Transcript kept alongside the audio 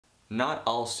Not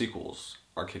all sequels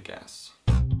are kick-ass.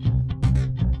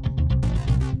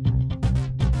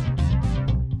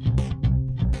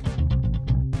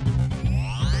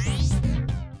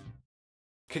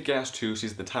 Kick-Ass 2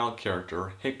 sees the title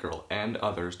character, Hit Girl, and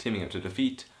others teaming up to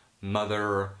defeat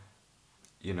Mother...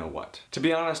 you know what. To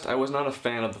be honest, I was not a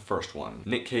fan of the first one.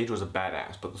 Nick Cage was a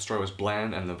badass, but the story was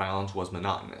bland and the violence was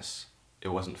monotonous. It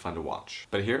wasn't fun to watch.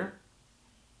 But here?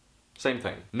 Same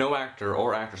thing. No actor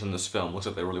or actress in this film looks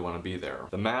like they really want to be there.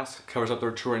 The mask covers up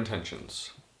their true intentions.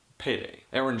 Payday.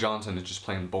 Aaron Johnson is just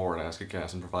plain bored as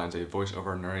Kick-Ass and provides a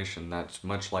voice-over narration that's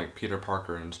much like Peter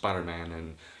Parker and Spider-Man,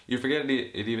 and you forget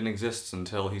it even exists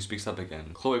until he speaks up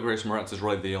again. Chloe Grace Moretz is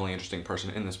really the only interesting person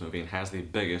in this movie and has the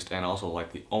biggest and also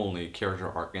like the only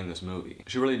character arc in this movie.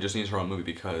 She really just needs her own movie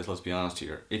because, let's be honest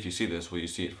here, if you see this, will you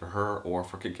see it for her or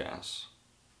for Kick-Ass?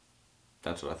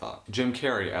 That's what I thought. Jim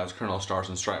Carrey as Colonel Stars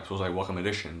and Stripes was a welcome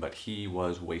addition, but he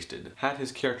was wasted. Had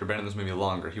his character been in this movie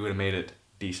longer, he would have made it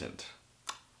decent.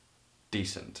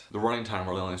 Decent. The running time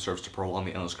really only serves to prolong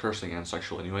the endless cursing and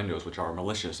sexual innuendos, which are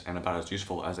malicious and about as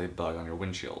useful as a bug on your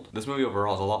windshield. This movie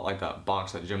overall is a lot like that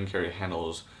box that Jim Carrey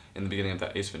handles in the beginning of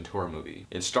that Ace Ventura movie.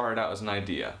 It started out as an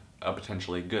idea, a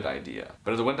potentially good idea,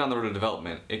 but as it went down the road of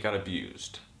development, it got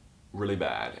abused really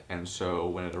bad, and so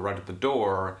when it arrived at the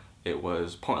door, it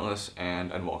was pointless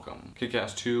and unwelcome.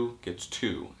 Kick-Ass 2 gets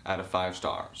 2 out of 5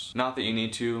 stars. Not that you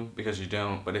need to, because you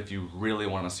don't, but if you really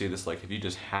want to see this, like if you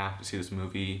just have to see this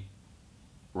movie,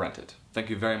 rent it.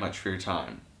 Thank you very much for your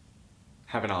time.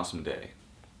 Have an awesome day.